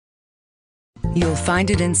You'll find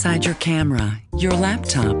it inside your camera, your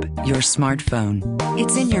laptop, your smartphone.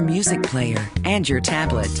 It's in your music player and your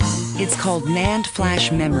tablet. It's called NAND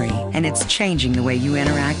Flash Memory, and it's changing the way you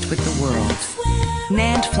interact with the world.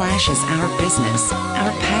 NAND Flash is our business,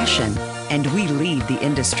 our passion, and we lead the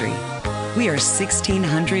industry. We are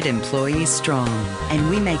 1,600 employees strong, and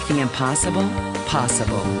we make the impossible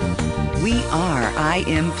possible. We are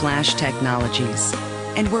IM Flash Technologies,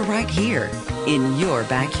 and we're right here in your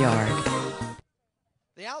backyard.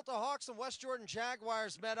 The Alta Hawks and West Jordan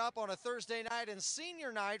Jaguars met up on a Thursday night and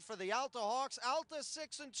senior night for the Alta Hawks. Alta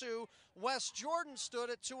 6-2, West Jordan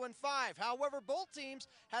stood at 2-5. However, both teams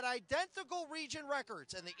had identical region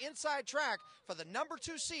records, and the inside track for the number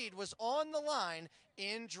 2 seed was on the line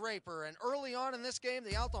in Draper. And early on in this game,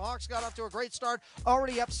 the Alta Hawks got off to a great start,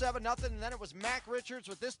 already up 7-0, and then it was Mac Richards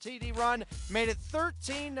with this TD run, made it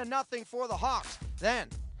 13-0 for the Hawks. Then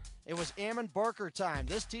it was Ammon Barker time.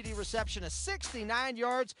 This TD reception of 69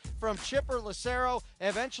 yards from Chipper Lucero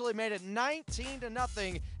eventually made it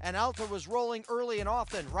 19-0, and Alta was rolling early and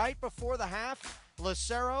often. Right before the half,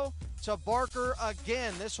 Lucero to Barker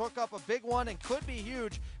again. This hook up a big one and could be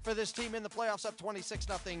huge for this team in the playoffs, up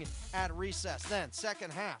 26-0 at recess. Then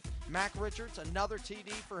second half, Mac Richards, another TD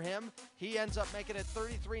for him. He ends up making it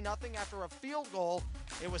 33-0 after a field goal.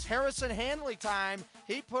 It was Harrison Hanley time.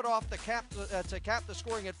 He put off the cap to cap the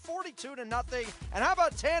scoring at 42-0. And how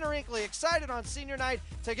about Tanner Inkley, excited on senior night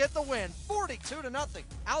to get the win, 42-0.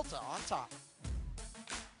 Alta on top.